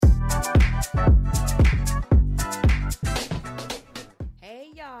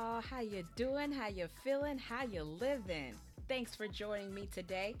doing? How you feeling? How you living? Thanks for joining me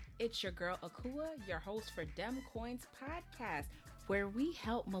today. It's your girl Akua, your host for Dem Coins Podcast, where we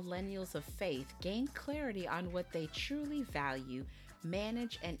help millennials of faith gain clarity on what they truly value,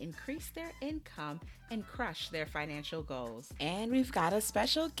 manage and increase their income, and crush their financial goals. And we've got a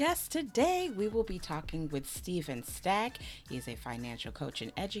special guest today. We will be talking with Steven Stack. He's a financial coach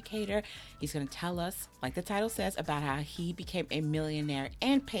and educator. He's going to tell us, like the title says, about how he became a millionaire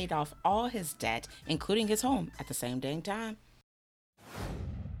and paid off all his debt, including his home, at the same dang time.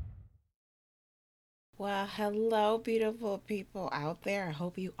 Well, hello, beautiful people out there. I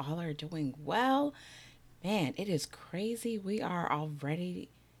hope you all are doing well. Man, it is crazy. We are already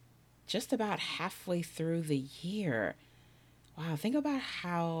just about halfway through the year. Wow, think about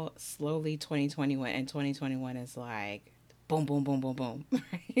how slowly 2020 went, and 2021 is like boom, boom, boom, boom, boom,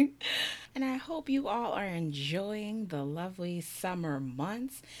 right? And I hope you all are enjoying the lovely summer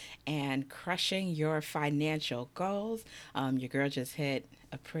months and crushing your financial goals. Your girl just hit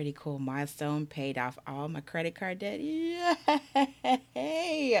a pretty cool milestone, paid off all my credit card debt.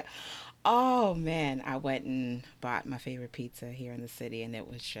 Yay! Oh man, I went and bought my favorite pizza here in the city, and it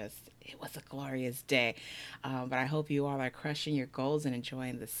was a glorious day. But I hope you all are crushing your goals and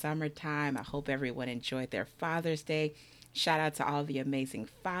enjoying the summertime. I hope everyone enjoyed their Father's Day. Shout out to all the amazing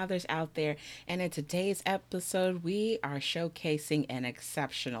fathers out there. And in today's episode, we are showcasing an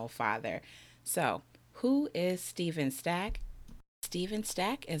exceptional father. So, who is Steven Stack? Steven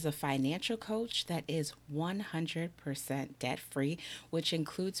Stack is a financial coach that is 100% debt free, which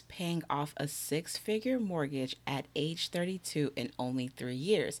includes paying off a six-figure mortgage at age 32 in only 3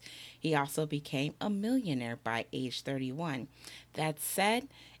 years. He also became a millionaire by age 31. That said,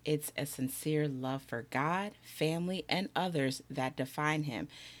 it's a sincere love for God, family, and others that define him.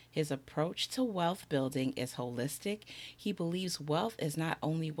 His approach to wealth building is holistic. He believes wealth is not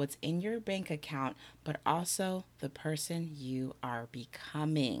only what's in your bank account, but also the person you are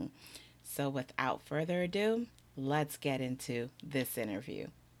becoming. So, without further ado, let's get into this interview.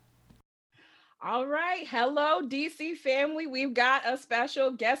 All right. Hello, DC family. We've got a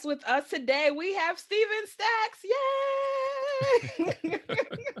special guest with us today. We have Steven Stacks. Yay!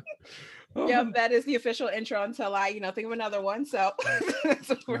 Yep, Oh, that is the official intro until I think of another one. So that's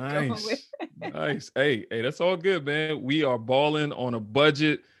what we're going with. nice. Nice. Hey, that's all good, man. We are balling on a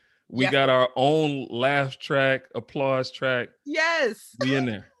budget. We Yes. got our own laugh track, applause track. Yes. We in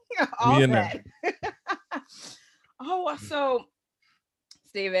there. We All in there. that. Oh, so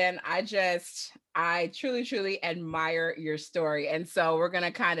Steven, I truly, truly admire your story. And so we're going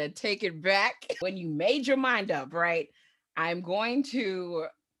to kind of take it back when you made your mind up, right? I'm going to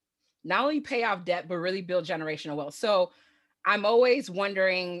not only pay off debt, but really build generational wealth. So I'm always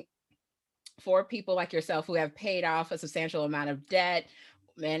wondering for people like yourself who have paid off a substantial amount of debt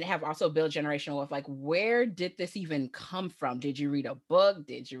and have also built generational wealth, like where did this even come from? Did you read a book?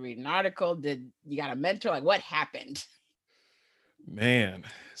 Did you read an article? Did you got a mentor? Like what happened? Man.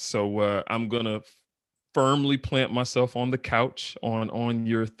 So I'm gonna firmly plant myself on the couch, on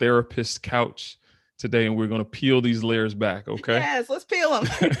your therapist's couch today, and we're gonna peel these layers back, okay? Yes, let's peel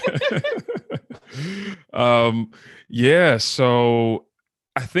them. um, yeah, so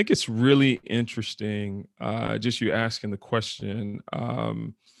I think it's really interesting. Just you asking the question,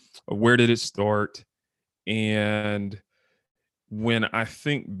 where did it start? And when I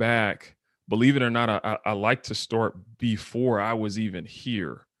think back, believe it or not, I like to start before I was even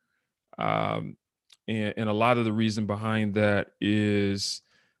here. Um, and a lot of the reason behind that is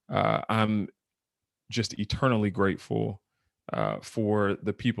I'm just eternally grateful for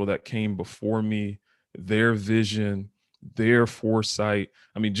the people that came before me, their vision, their foresight.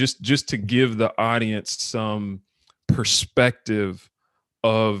 I mean, just to give the audience some perspective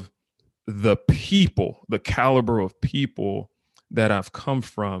of the people, the caliber of people that I've come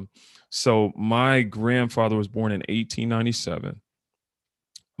from. So my grandfather was born in 1897.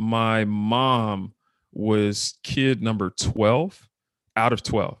 My mom was kid number 12 out of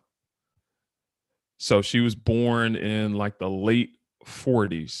 12. So she was born in like the late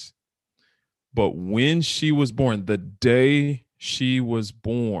 40s. But when she was born, the day she was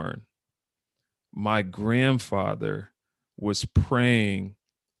born, my grandfather was praying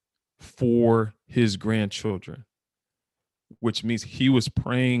for his grandchildren, which means he was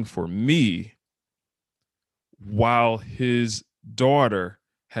praying for me while his daughter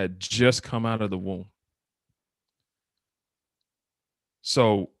had just come out of the womb.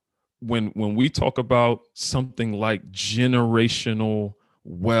 So when we talk about something like generational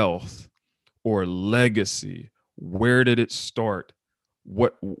wealth or legacy, where did it start?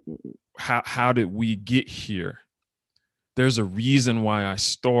 What how did we get here? There's a reason why I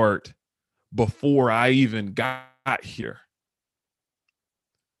start before I even got here,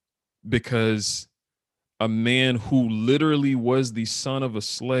 because a man who literally was the son of a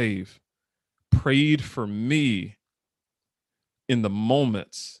slave prayed for me in the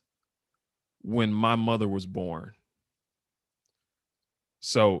moments when my mother was born.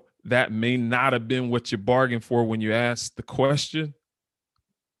 So that may not have been what you bargained for when you asked the question,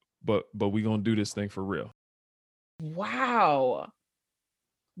 but we're gonna do this thing for real. Wow.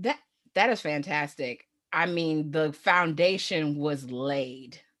 That that is fantastic. I mean, the foundation was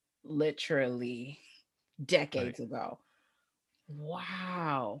laid literally Right, decades ago.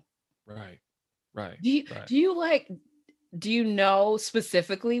 Wow. right, right, Do you right. do you like do you know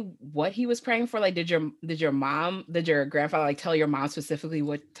specifically what he was praying for? Like did your grandfather like tell your mom specifically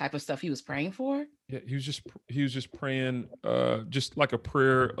what type of stuff he was praying for? Yeah, he was just praying, just like a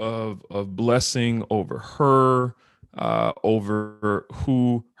prayer of blessing over her, over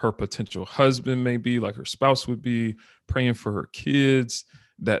who her potential husband may be, like her spouse would be, praying for her kids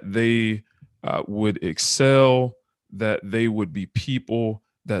that they would excel, that they would be people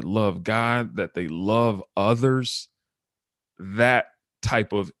that love God, that they love others. That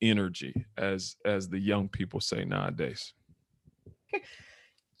type of energy, as the young people say nowadays.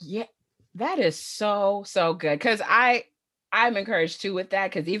 Yeah, that is so, so good. Cause I'm encouraged too with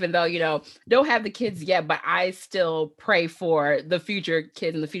that. Cause even though, don't have the kids yet, but I still pray for the future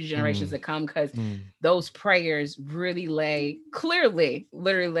kids and the future generations Mm, to come. Cause mm. those prayers really literally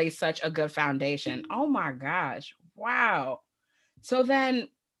lay such a good foundation. Oh my gosh. Wow. So then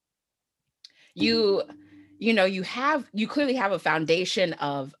you, you clearly have a foundation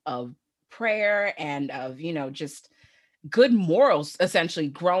of prayer and of, just good morals essentially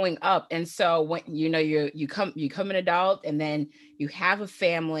growing up. And so when you come an adult and then you have a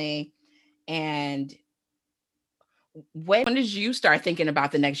family, and when did you start thinking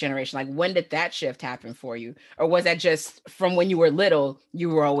about the next generation? Like when did that shift happen for you? Or was that just from when you were little, you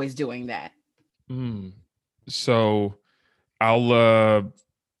were always doing that? Mm. So I'll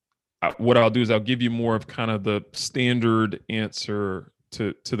what I'll do is I'll give you more of kind of the standard answer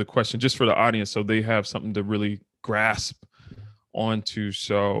to the question, just for the audience, so they have something to really grasp onto.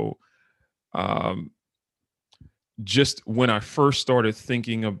 So um, just when I first started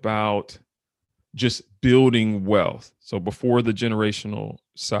thinking about just building wealth, so before the generational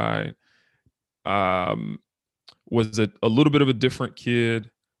side, um, was a little bit of a different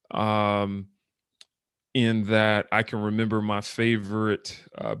kid. Um, in that I can remember my favorite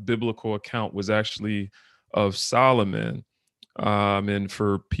biblical account was actually of Solomon. And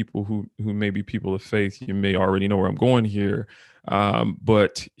for people who may be people of faith, you may already know where I'm going here.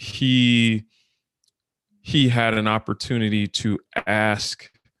 But he had an opportunity to ask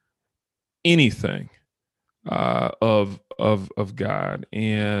anything of God,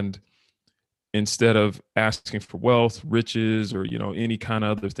 and instead of asking for wealth, riches, or any kind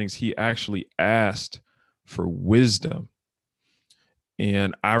of other things, he actually asked for wisdom.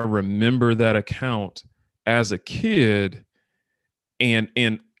 And I remember that account as a kid, and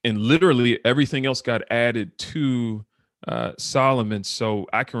literally everything else got added to Solomon. So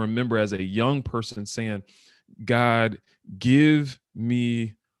I can remember as a young person saying, God, give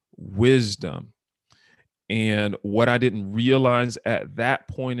me wisdom. And what I didn't realize at that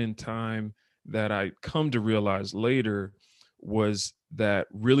point in time, that I come to realize later, was that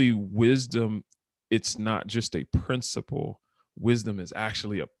really wisdom, it's not just a principle. Wisdom is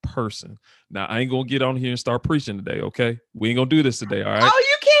actually a person. Now, I ain't gonna get on here and start preaching today, okay? We ain't gonna do this today, all right? Oh,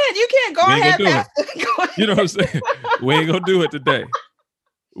 you can't. Go We ain't gonna ahead, do it. Pastor. Go You know ahead. what I'm saying? We ain't gonna do it today.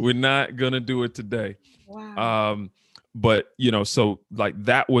 We're not gonna do it today. Wow. Um, but so like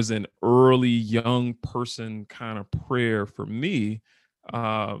that was an early young person kind of prayer for me,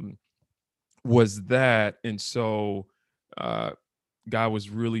 um, was that. And so uh, God was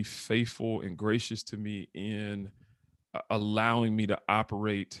really faithful and gracious to me in allowing me to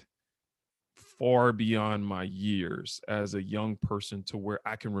operate far beyond my years as a young person, to where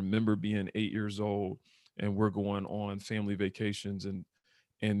I can remember being 8 years old and we're going on family vacations, and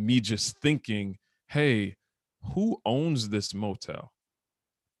me just thinking, hey, who owns this motel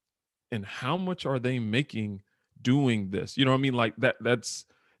and how much are they making doing this? You know what I mean? Like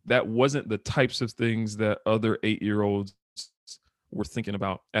that wasn't the types of things that other 8-year-olds were thinking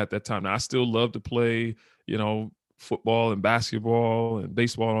about at that time. Now, I still love to play, football and basketball and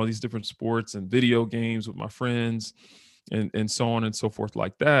baseball and all these different sports and video games with my friends, and so on and so forth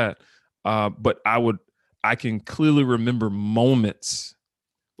like that. But I can clearly remember moments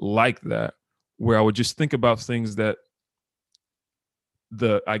like that, where I would just think about things that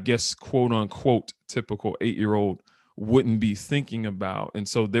the, I guess, quote unquote typical 8-year-old wouldn't be thinking about. And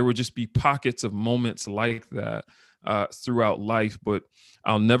so there would just be pockets of moments like that throughout life. But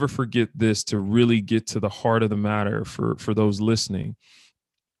I'll never forget this, to really get to the heart of the matter for those listening,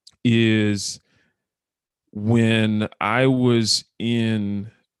 is when I was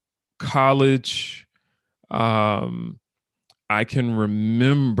in college. I can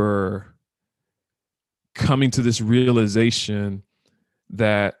remember coming to this realization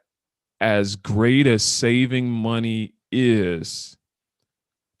that as great as saving money is,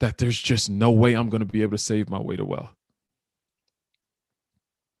 that there's just no way I'm going to be able to save my way to wealth.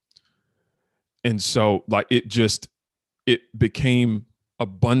 And so like it became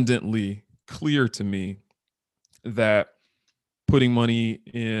abundantly clear to me that putting money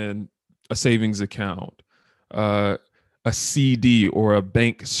in a savings account, uh, a CD or a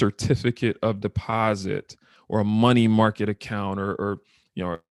bank certificate of deposit, or a money market account, or you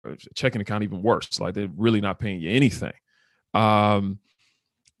know, a checking account, even worse. Like they're really not paying you anything. Um,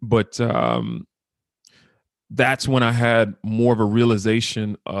 but that's when I had more of a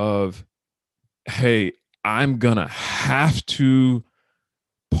realization of, hey, I'm gonna have to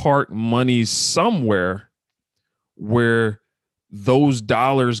park money somewhere where those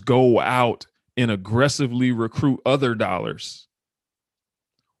dollars go out and aggressively recruit other dollars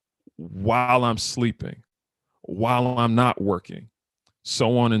while I'm sleeping, while I'm not working,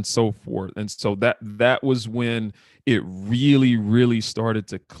 so on and so forth. And so that was when it really, really started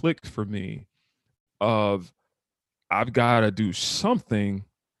to click for me of, I've got to do something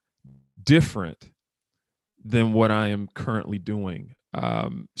different than what I am currently doing.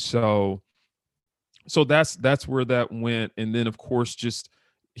 So that's where that went. And then of course, just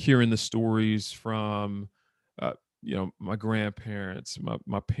hearing the stories from uh, my grandparents,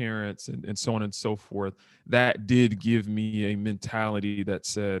 my parents, and so on and so forth, that did give me a mentality that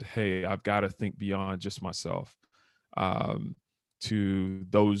said, hey, I've got to think beyond just myself, um, to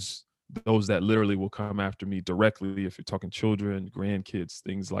those that literally will come after me directly, if you're talking children, grandkids,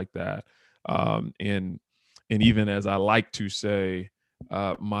 things like that. And even, as I like to say,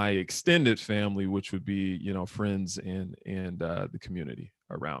 my extended family, which would be friends and the community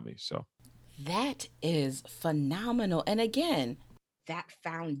around me. So That is phenomenal. And again, that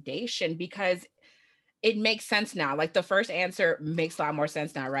foundation, because it makes sense now. Like the first answer makes a lot more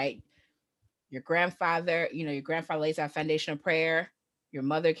sense now, right? Your grandfather lays that foundation of prayer. Your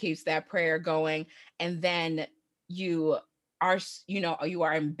mother keeps that prayer going. And then you you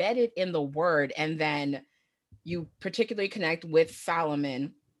are embedded in the word. And then you particularly connect with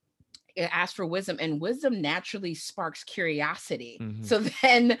Solomon. It asks for wisdom, and wisdom naturally sparks curiosity. mhm. So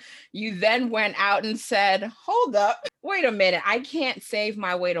then you then went out and said, hold up, wait a minute, I can't save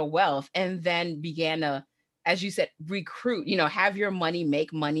my way to wealth. And then began to, as you said, recruit, have your money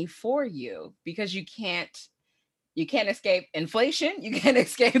make money for you, because you can't escape inflation. You can't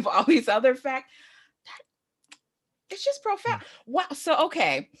escape all these other facts. It's just profound. Wow. So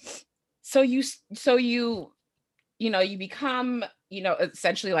okay. So you become,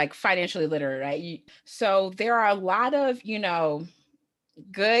 essentially like financially literate, right? So there are a lot of,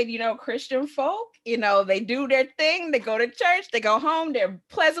 good, Christian folk, they do their thing, they go to church, they go home, they're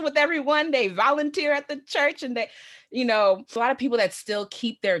pleasant with everyone, they volunteer at the church, and a lot of people that still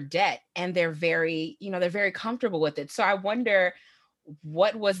keep their debt, and they're very comfortable with it. So I wonder,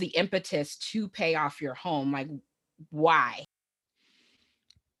 what was the impetus to pay off your home? Like, why?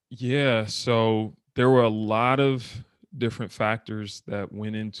 Yeah, so there were a lot of different factors that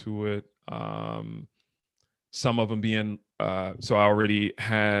went into it. Some of them being, so I already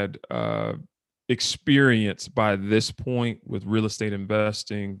had experience by this point with real estate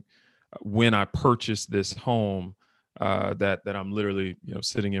investing when I purchased this home that I'm literally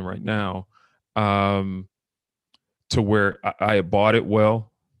sitting in right now, um, to where I had bought it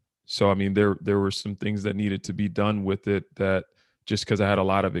well. So I mean, there were some things that needed to be done with it, that just because I had a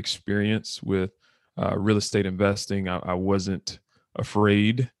lot of experience with real estate investing, I wasn't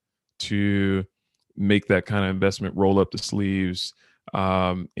afraid to make that kind of investment, roll up the sleeves,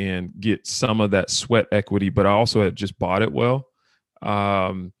 and get some of that sweat equity. But I also had just bought it well,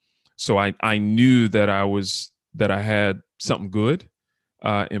 so I knew that I had something good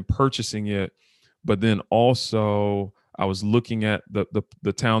in purchasing it. But then also I was looking at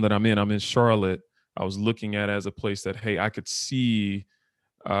the town that I'm in. I'm in Charlotte. I was looking at it as a place that, hey, uh, I could see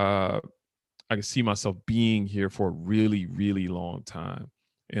myself being here for a really, really long time,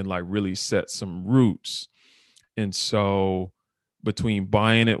 and like really set some roots. And so between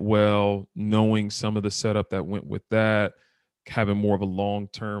buying it well, knowing some of the setup that went with that, having more of a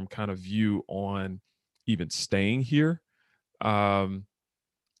long-term kind of view on even staying here, um,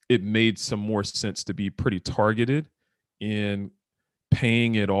 it made some more sense to be pretty targeted in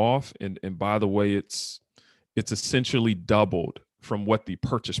paying it off. And by the way, it's essentially doubled from what the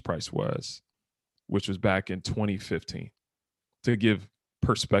purchase price was, which was back in 2015, to give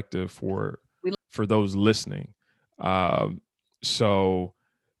perspective for those listening. So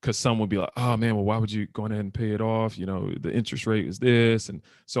because some would be like, oh man, well, why would you go ahead and pay it off? You know, the interest rate is this and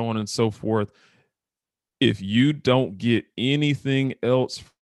so on and so forth. If you don't get anything else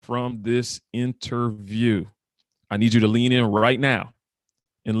from this interview, I need you to lean in right now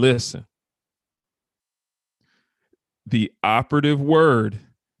and listen. The operative word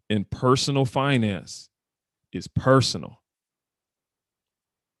in personal finance is personal.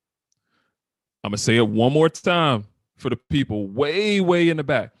 I'm going to say it one more time for the people way, way in the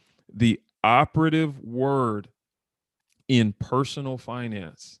back. The operative word in personal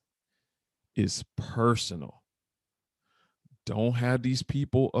finance is personal. Don't have these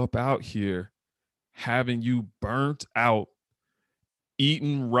people up out here having you burnt out,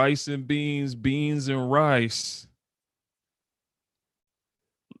 eating rice and beans, beans and rice,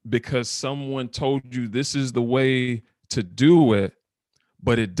 because someone told you this is the way to do it,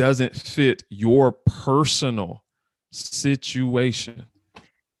 but it doesn't fit your personal situation.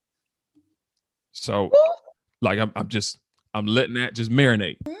 So, like, I'm letting that just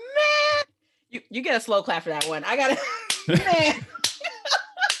marinate. Man, you get a slow clap for that one. I gotta, man.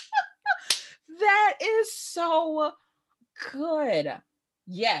 That is so good.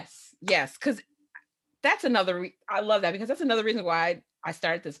 Yes, because that's another. I love that, because that's another reason why I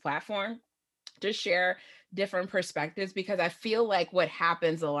started this platform, to share different perspectives, because I feel like what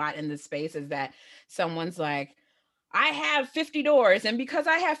happens a lot in this space is that someone's like, I have 50 doors, and because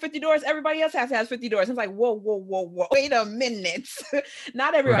I have 50 doors, everybody else has 50 doors. It's like, whoa. Wait a minute.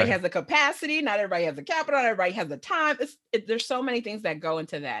 Not everybody has the capacity. Not everybody has the capital. Not everybody has the time. There's so many things that go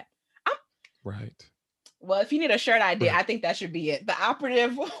into that. Right. Well, if you need a shirt idea, I think that should be it. The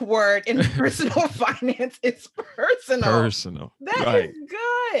operative word in personal finance is personal. Personal. That is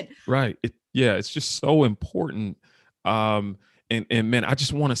good. Right. It's just so important. And man, I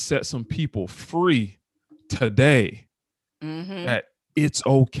just want to set some people free today, that it's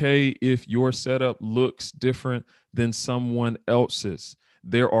okay if your setup looks different than someone else's.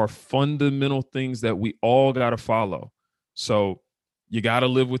 There are fundamental things that we all got to follow. So you got to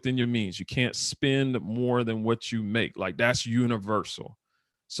live within your means. You can't spend more than what you make. Like, that's universal.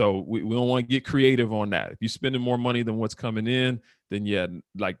 So we don't want to get creative on that. If you're spending more money than what's coming in, then yeah,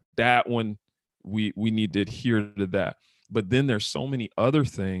 like that one, we need to adhere to that. But then there's so many other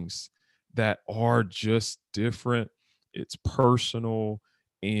things that are just different. It's personal,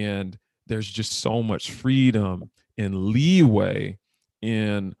 and there's just so much freedom and leeway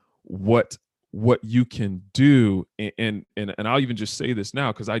in what you can do. And I'll even just say this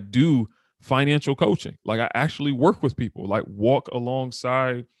now, because I do financial coaching. Like, I actually work with people, like walk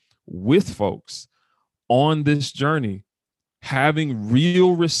alongside with folks on this journey, having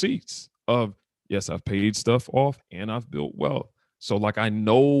real receipts of, yes, I've paid stuff off and I've built wealth. So like, I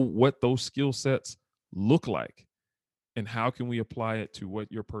know what those skill sets look like, and how can we apply it to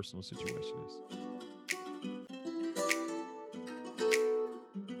what your personal situation is.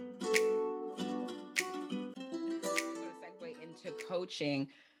 Segue into coaching.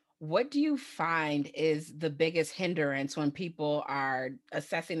 What do you find is the biggest hindrance when people are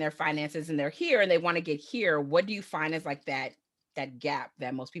assessing their finances and they're here and they want to get here? What do you find is like that gap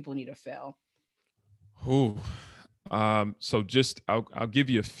that most people need to fill? So just I'll give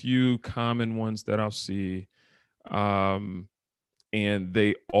you a few common ones that I'll see, and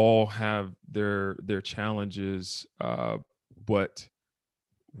they all have their challenges, but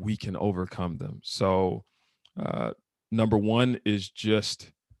we can overcome them. So number one is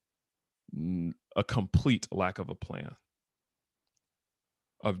just a complete lack of a plan.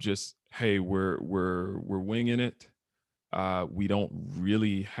 Of just, hey, we're winging it. We don't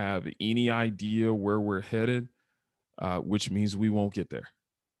really have any idea where we're headed, which means we won't get there,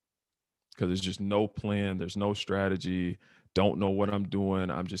 because there's just no plan. There's no strategy. Don't know what I'm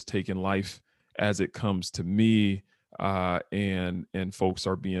doing. I'm just taking life as it comes to me. And folks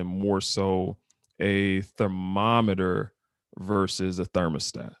are being more so a thermometer versus a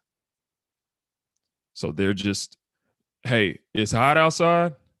thermostat. So they're just, hey, it's hot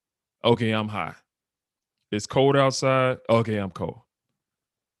outside. Okay, I'm hot. It's cold outside. Okay, I'm cold.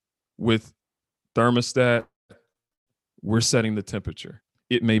 With thermostat, we're setting the temperature.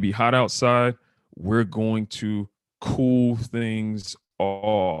 It may be hot outside. We're going to cool things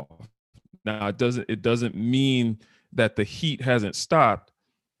off. Now, it doesn't mean that the heat hasn't stopped.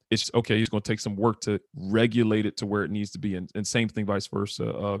 It's okay. It's going to take some work to regulate it to where it needs to be. And same thing, vice versa.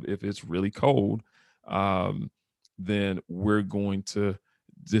 Of if it's really cold, then we're going to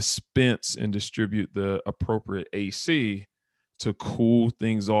dispense and distribute the appropriate AC to cool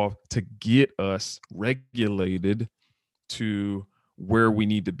things off, to get us regulated to where we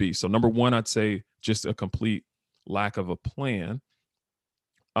need to be. So number one, I'd say just a complete lack of a plan.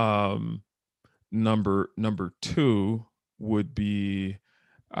 Um, number two would be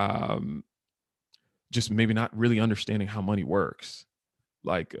um, just maybe not really understanding how money works,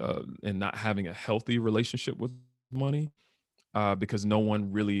 like and not having a healthy relationship with money because no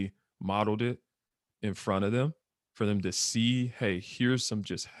one really modeled it in front of them for them to see, hey, here's some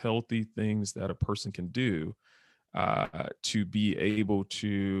just healthy things that a person can do to be able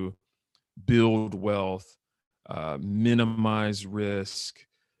to build wealth, minimize risk,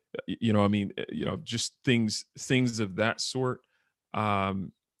 I mean, just things of that sort.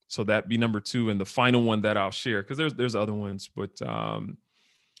 Um, so that be number two, and the final one that I'll share, because there's other ones, but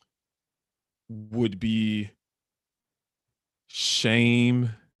would be shame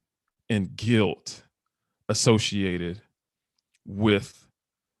and guilt associated with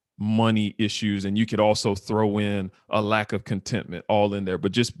money issues. And you could also throw in a lack of contentment all in there,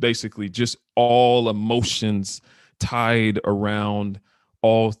 but just basically just all emotions tied around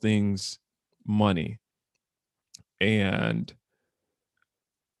all things money. And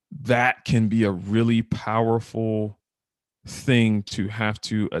that can be a really powerful thing to have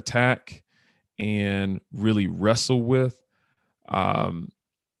to attack and really wrestle with.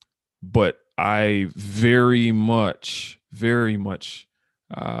 But I very much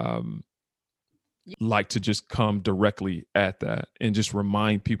um, like to just come directly at that and just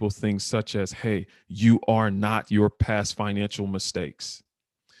remind people things such as, hey, you are not your past financial mistakes.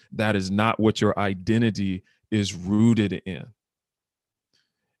 That is not what your identity is rooted in.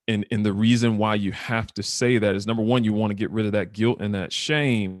 And the reason why you have to say that is, number one, you want to get rid of that guilt and that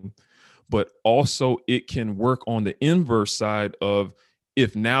shame, but also it can work on the inverse side of,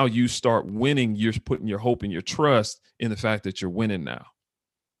 if now you start winning, you're putting your hope and your trust in the fact that you're winning now.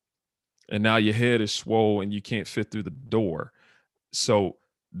 And now your head is swole and you can't fit through the door. So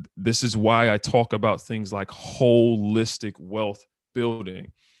this is why I talk about things like holistic wealth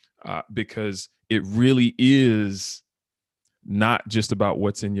building, because it really is not just about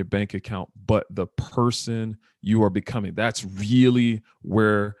what's in your bank account, but the person you are becoming. That's really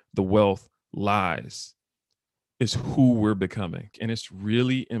where the wealth lies, is who we're becoming. And it's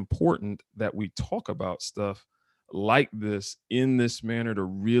really important that we talk about stuff like this in this manner to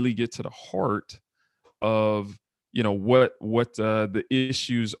really get to the heart of what the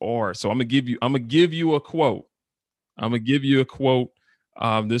issues are. So I'm gonna give you a quote.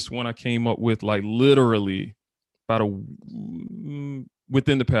 This one I came up with like literally about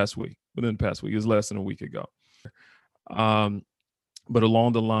within the past week. It was less than a week ago. But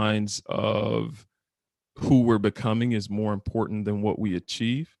along the lines of, who we're becoming is more important than what we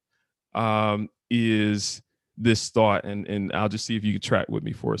achieve, is this thought, and I'll just see if you can track with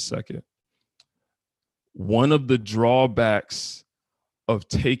me for a second. One of the drawbacks of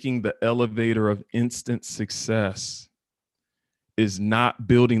taking the elevator of instant success is not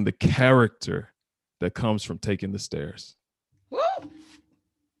building the character that comes from taking the stairs. Woo!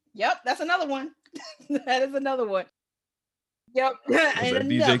 Yep, that's another one. That is another one. Yep. And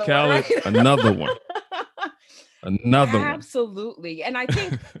DJ Khaled, right? Another one. Another one. Absolutely. And I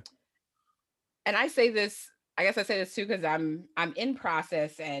think, and I say this, I guess I say this too, because I'm in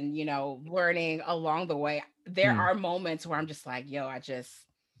process and learning along the way. There are moments where I'm just like, yo, I just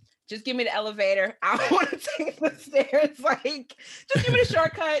give me the elevator. I don't want to take the stairs. Like, just give me the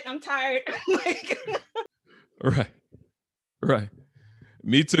shortcut. I'm tired. Like, right.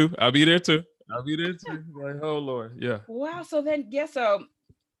 Me too. I'll be there too. Like, oh Lord, yeah. Wow. So then, yeah. So,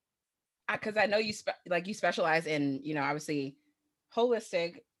 because I know you specialize in, obviously,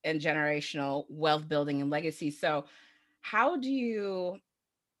 holistic and generational wealth building and legacy. So, how do you?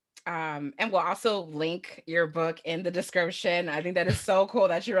 And we'll also link your book in the description. I think that is so cool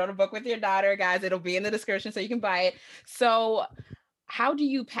that you wrote a book with your daughter, guys. It'll be in the description so you can buy it. So, how do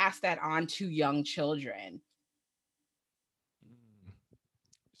you pass that on to young children?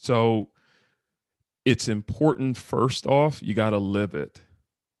 So, it's important, first off, you got to live it.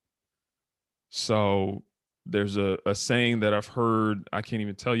 So there's a saying that I've heard, I can't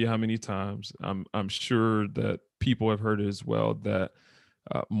even tell you how many times. I'm sure that people have heard it as well, that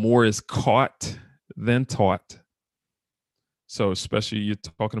more is caught than taught. So especially you're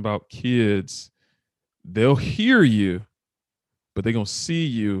talking about kids, they'll hear you, but they're going to see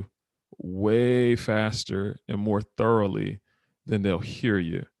you way faster and more thoroughly than they'll hear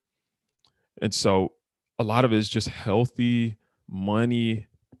you. And so a lot of it is just healthy money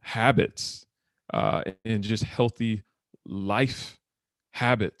habits. and just healthy life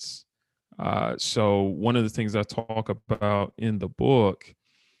habits. So one of the things I talk about in the book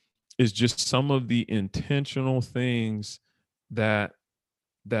is just some of the intentional things that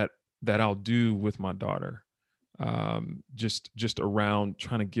that that I'll do with my daughter, just around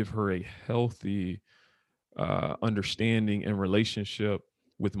trying to give her a healthy understanding and relationship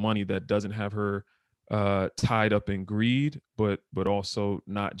with money that doesn't have her tied up in greed, but also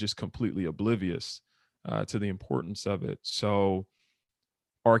not just completely oblivious to the importance of it. So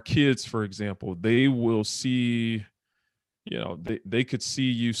our kids, for example, they will see, they could see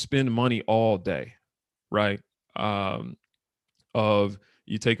you spend money all day, right? Um, of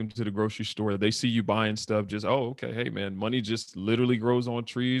you take them to the grocery store, they see you buying stuff, just, oh, okay, hey man, money just literally grows on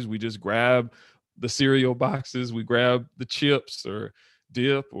trees. We just grab the cereal boxes, we grab the chips or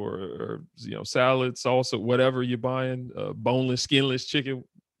dip or salad, salsa, whatever you're buying, boneless, skinless chicken,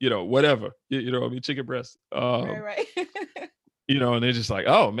 whatever, what I mean, chicken breast. Right, right. And they're just like,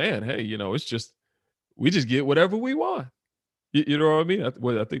 oh man, hey, it's just, we just get whatever we want. You know what I mean?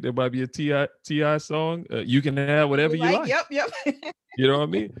 I think there might be a Ti song. You can have whatever You you like, like. yep, yep. You know what I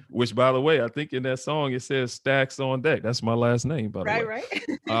mean? Which, by the way, I think in that song it says "Stacks on Deck." That's my last name, by the Right, way.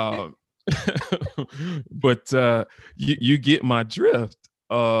 right. Um, but you get my drift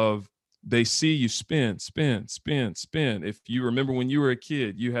of, they see you spend, spend, spend, spend. If you remember when you were a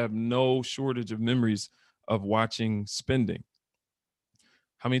kid, you have no shortage of memories of watching spending.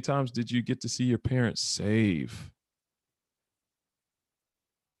 How many times did you get to see your parents save?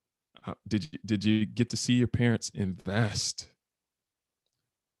 Did you get to see your parents invest?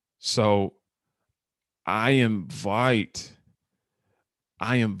 So I invite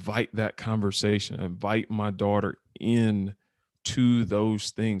that conversation, invite my daughter in to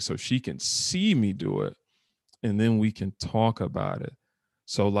those things so she can see me do it, and then we can talk about it.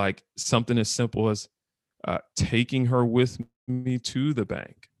 So like something as simple as taking her with me to the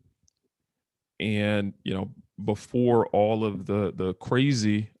bank. And before all of the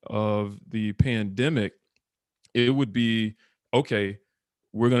crazy of the pandemic, it would be, okay,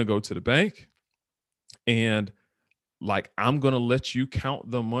 we're going to go to the bank, and like, I'm going to let you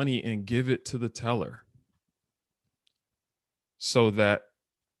count the money and give it to the teller so that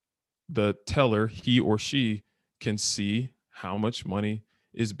the teller, he or she, can see how much money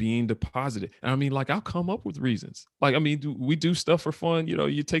is being deposited. And I mean, like, I'll come up with reasons. Like, I mean, we do stuff for fun.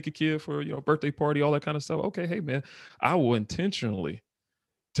 You take a kid for, birthday party, all that kind of stuff. Okay, hey man, I will intentionally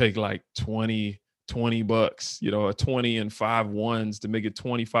take like 20 bucks, a 20 and 5 ones to make it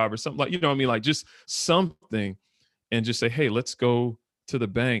 25 or something, like, I mean, like just something, and just say, hey, let's go to the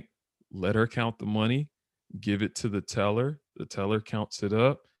bank, let her count the money, give it to the teller counts it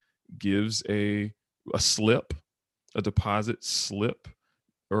up, gives a slip, a deposit slip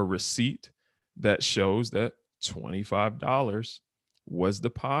or a receipt that shows that $25 was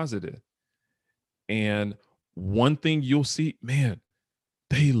deposited. And one thing you'll see, man,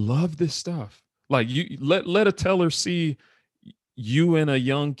 they love this stuff. Like, you let a teller see you and a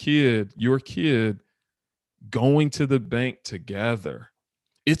young kid, your kid, going to the bank together.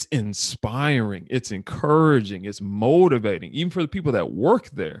 It's inspiring, it's encouraging, it's motivating, even for the people that work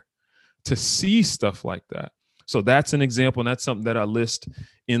there, to see stuff like that. So that's an example, and that's something that I list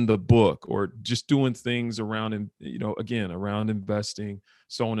in the book, or just doing things around, and again, around investing,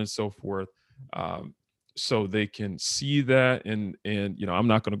 so on and so forth. So they can see that, and I'm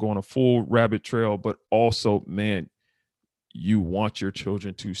not going to go on a full rabbit trail, but also, man, you want your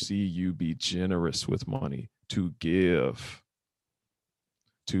children to see you be generous with money, to give.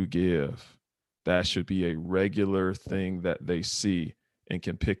 That should be a regular thing that they see and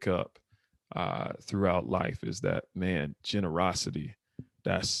can pick up throughout life, is that, man, generosity,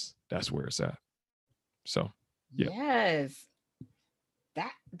 that's where it's at. So yeah. Yes.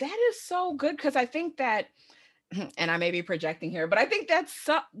 That is so good, because I think that, and I may be projecting here, but I think that's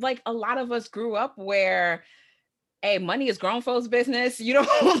like a lot of us grew up where, hey, money is grown folks' business. You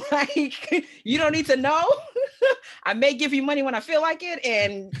don't like, you don't need to know. I may give you money when I feel like it,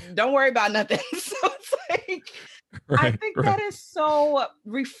 and don't worry about nothing. So it's like, I think Right. that is so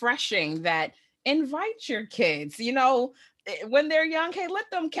refreshing, that invite your kids, when they're young, hey, let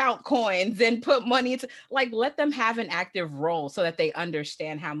them count coins and put money into, like, let them have an active role so that they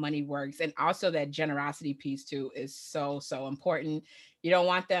understand how money works. And also that generosity piece too is so, so important. You don't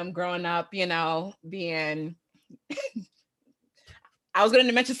want them growing up, being, I was going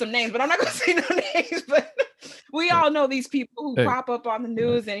to mention some names, but I'm not going to say no names, but we Hey, all know these people who hey, pop up on the right.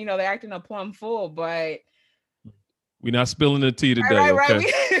 news, and, they're acting a plum fool, but We're not spilling the tea today, right, right,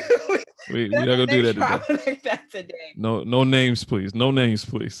 okay? we We're not that's a gonna do name that drop today. like that today. No names, please. No names,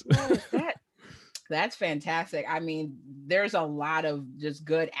 please. Yes, that. That's fantastic. I mean, there's a lot of just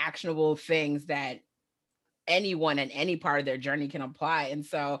good actionable things that anyone in any part of their journey can apply. And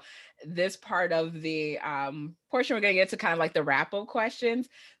so this part of the portion, we're going to get to kind of like the wrap up questions.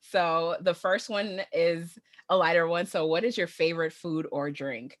 So the first one is a lighter one. So what is your favorite food or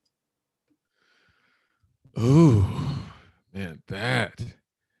drink? Ooh, man, that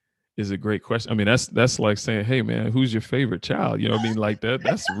is a great question. I mean, that's like saying, "Hey, man, who's your favorite child?" You know what I mean? Like that.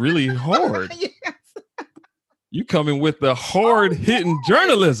 That's really hard. Yes. You coming with the hard Oh, hitting yes.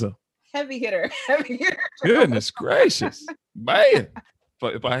 journalism. Heavy hitter. Heavy hitter. Goodness gracious, man!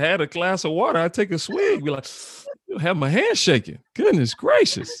 If I had a glass of water, I'd take a swig. Be like, have my hand shaking. Goodness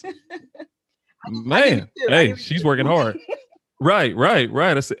gracious, I give you man! two. I Hey, give she's you working hard. two. Right, right,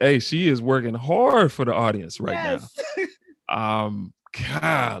 right. I said, hey, she is working hard for the audience right now. Yes.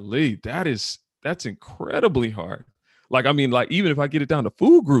 Golly, that's incredibly hard. Like, I mean, like, even if I get it down to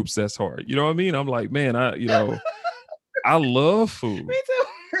food groups, that's hard. You know what I mean? I'm like, man, I love food. Me too.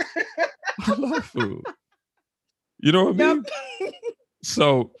 I love food. You know what I Yep. mean?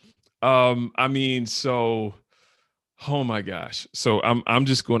 So, I mean, so, oh my gosh. So I'm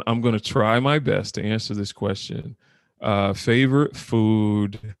gonna try my best to answer this question. Favorite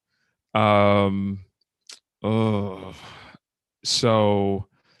food. Um, oh, so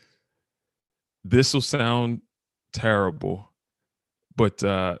this will sound terrible, but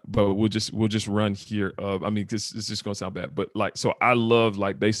we'll just run here. I mean, this is just gonna sound bad, but like, so I love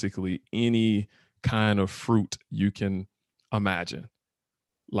like basically any kind of fruit you can imagine.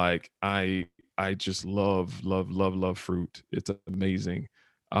 Like I just love fruit. It's amazing.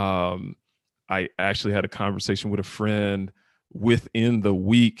 Um, I actually had a conversation with a friend within the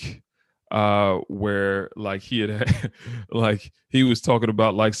week where like like he was talking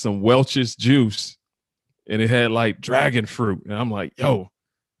about like some Welch's juice and it had like dragon fruit. And I'm like, yo,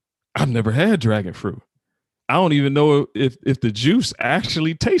 I've never had dragon fruit. I don't even know if the juice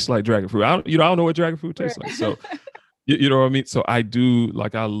actually tastes like dragon fruit. I don't know what dragon fruit tastes like. So you know what I mean? So I do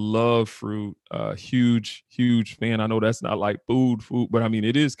like I love fruit. Huge fan. I know that's not like food, but I mean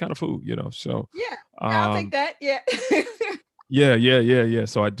it is kind of food, you know. So Yeah. I'll take um that. Yeah. yeah.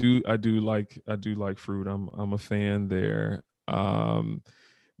 So I do like fruit. I'm a fan there.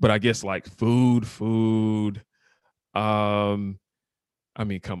 But I guess like food. Um, I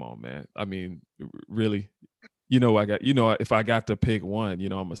mean, come on, man. I mean, really, if I got to pick one, I'm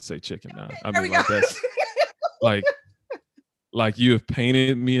gonna say chicken now. I There mean, we go. like that's like you have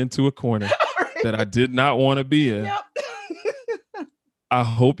painted me into a corner All that I right. did not want to be in. Yep. I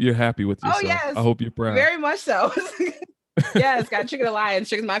hope you're happy with Oh yourself. I yes. hope you're proud. Very much so. Yes, got chicken alliance.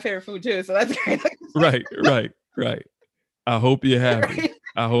 Chicken's my favorite food too. So that's great. Right. I hope you're happy. Right.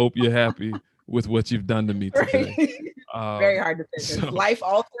 I hope you're happy with what you've done to me today. Right. Very Um, hard decisions. so Life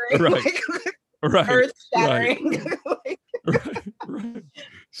altering, right, like right, earth right, shattering. Like, right.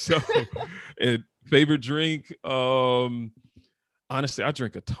 So, and favorite drink. Honestly, I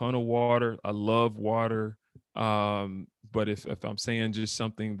drink a ton of water. I love water. But if I'm saying just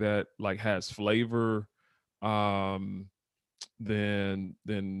something that like has flavor, um, then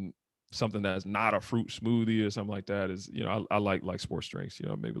something that's not a fruit smoothie or something like that is, I like sports drinks,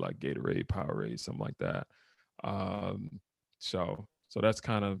 maybe like Gatorade, Powerade, something like that. Um, so that's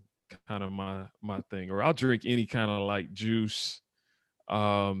kind of my thing. Or I'll drink any kind of like juice.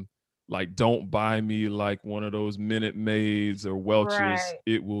 Um, like don't buy me like one of those Minute Maids or Welch's. right.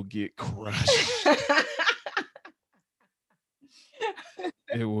 It will get crushed.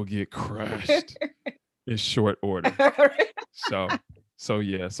 It will get crushed in short order. So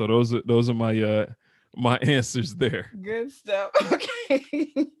yeah. So those are my answers there. Good stuff.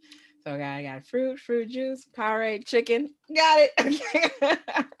 Okay. So I got fruit juice, Powerade, chicken. Got it. Okay.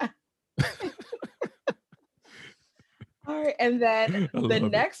 All right. And then I the love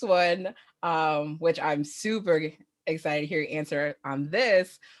it. next one, which I'm super excited to hear your answer on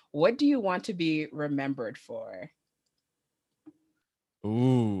this. What do you want to be remembered for?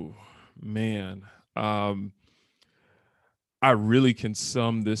 Ooh, man. Um, I really can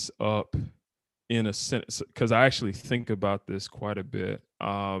sum this up in a sentence because I actually think about this quite a bit.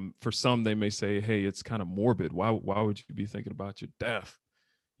 For some, they may say, "Hey, it's kind of morbid. Why would you be thinking about your death?"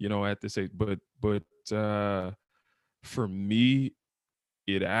 At this age. But for me,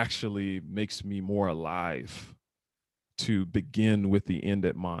 it actually makes me more alive to begin with the end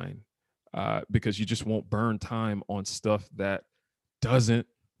at mind, because you just won't burn time on stuff that doesn't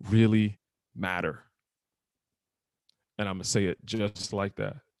really matter. And I'm gonna say it just like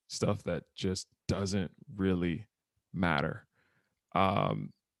that. Stuff that just doesn't really matter.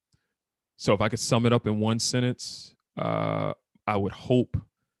 Um, so if I could sum it up in one sentence, I would hope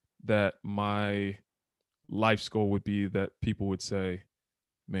that my life's goal would be that people would say,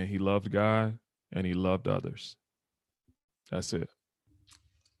 man, he loved God and he loved others. That's it.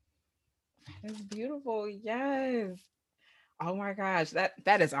 That's beautiful. Yes. Oh my gosh,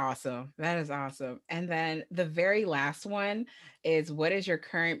 that is awesome. That is awesome. And then the very last one is, what is your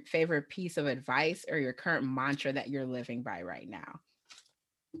current favorite piece of advice or your current mantra that you're living by right now?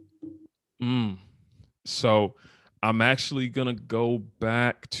 Mm. So I'm actually going to go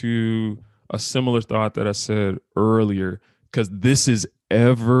back to a similar thought that I said earlier, because this is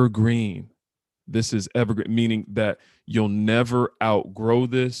evergreen. This is evergreen, meaning that you'll never outgrow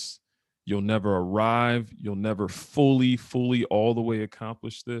this. You'll never arrive. You'll never fully, all the way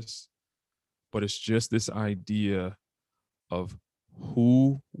accomplish this. But it's just this idea of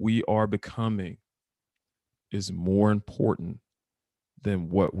who we are becoming is more important than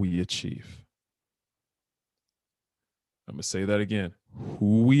what we achieve. I'm going to say that again.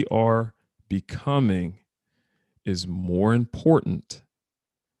 Who we are becoming is more important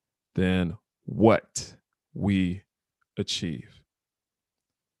than what we achieve.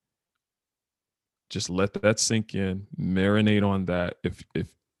 Just let that sink in, marinate on that. If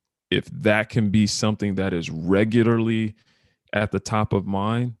that can be something that is regularly at the top of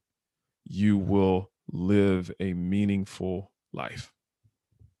mind, you will live a meaningful life.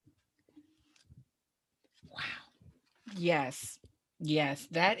 Wow. Yes. Yes,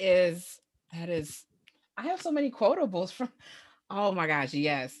 that is I have so many quotables from oh my gosh,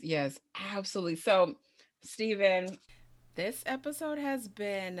 yes, yes, absolutely. So, Stephen, this episode has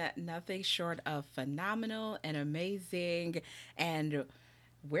been nothing short of phenomenal and amazing. And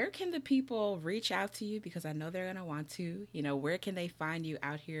where can the people reach out to you? Because I know they're going to want to. Where can they find you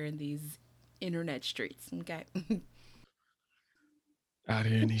out here in these internet streets? Okay. Out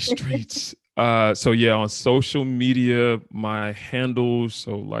here in these streets. So yeah, on social media, my handles,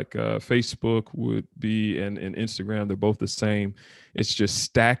 so like Facebook would be and Instagram, they're both the same. It's just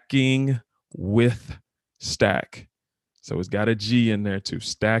Stacking with Stack. So it's got a G in there too.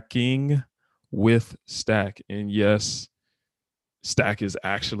 Stacking with Stack. And yes, Stack is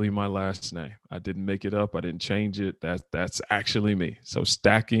actually my last name. I didn't make it up. I didn't change it. That's actually me. So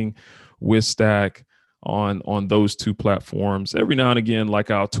Stacking with Stack on those two platforms. Every now and again, like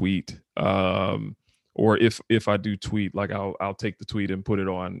I'll tweet, or if I do tweet, like I'll take the tweet and put it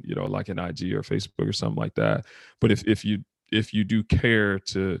on, like an IG or Facebook or something like that. But if you do care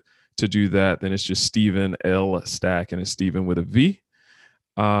to do that, then it's just Stephen L Stack, and it's Stephen with a V.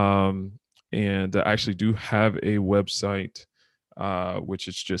 Um, and I actually do have a website, which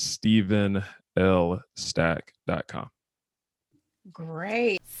is just stephenlstack.com.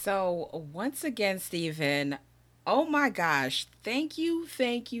 Great. So, once again, Stephen, oh my gosh, thank you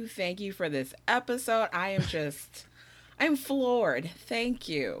for this episode. I'm floored. Thank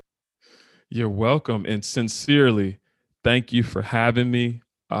you. You're welcome. And sincerely, thank you for having me.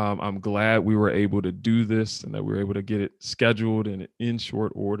 I'm glad we were able to do this and that we were able to get it scheduled and in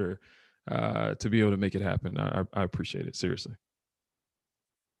short order, to be able to make it happen. I appreciate it. Seriously.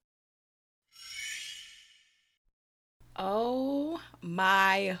 Oh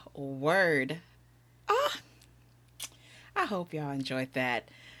my word. Ah, I hope y'all enjoyed that.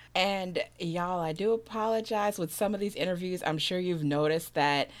 And y'all, I do apologize with some of these interviews. I'm sure you've noticed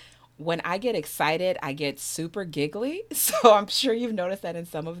that when I get excited, I get super giggly. So I'm sure you've noticed that in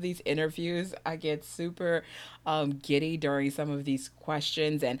some of these interviews, I get super giddy during some of these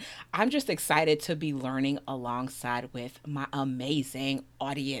questions. And I'm just excited to be learning alongside with my amazing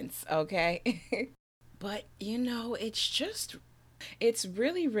audience. Okay. But it's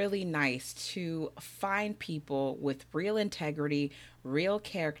really, really nice to find people with real integrity, real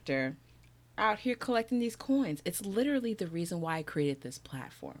character out here collecting these coins. It's literally the reason why I created this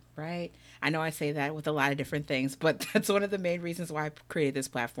platform, right? I know I say that with a lot of different things, but that's one of the main reasons why I created this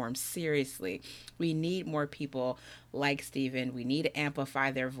platform. Seriously, we need more people like Steven. We need to amplify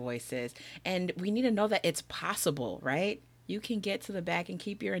their voices, and we need to know that it's possible, right? You can get to the back and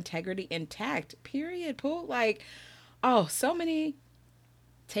keep your integrity intact, period. Pooh. Like, oh, so many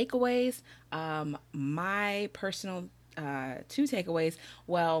takeaways. My personal two takeaways.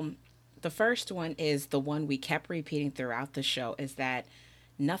 Well, the first one is the one we kept repeating throughout the show is that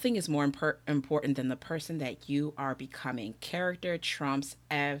nothing is more important than the person that you are becoming. Character trumps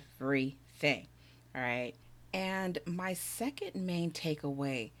everything. All right. And my second main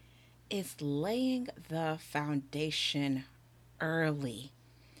takeaway is laying the foundation early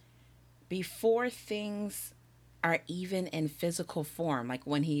before things are even in physical form. Like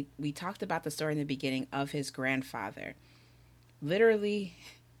when we talked about the story in the beginning of his grandfather, literally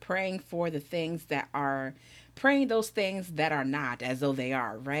praying for the things that are praying those things that are not as though they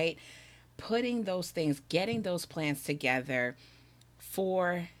are, right? Putting those things, getting those plans together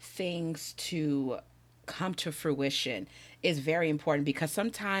for things to come to fruition is very important, because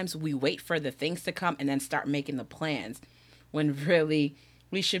sometimes we wait for the things to come and then start making the plans, when really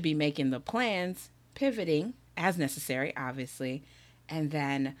we should be making the plans, pivoting as necessary, obviously, and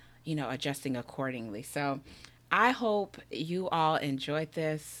then, adjusting accordingly. So I hope you all enjoyed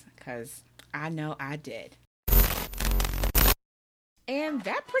this, because I know I did. And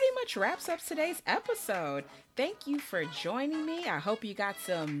that pretty much wraps up today's episode. Thank you for joining me. I hope you got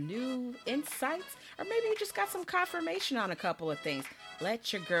some new insights, or maybe you just got some confirmation on a couple of things.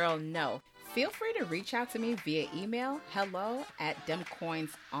 Let your girl know. Feel free to reach out to me via email,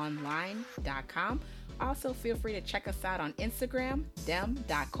 hello@demcoinsonline.com. Also, feel free to check us out on Instagram,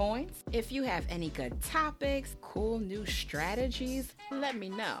 dem.coins. If you have any good topics, cool new strategies, let me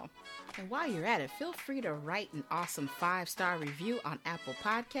know. And while you're at it, feel free to write an awesome 5-star review on Apple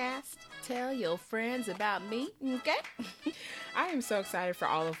Podcasts. Tell your friends about me, okay? I am so excited for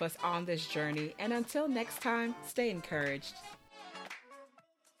all of us on this journey. And until next time, stay encouraged.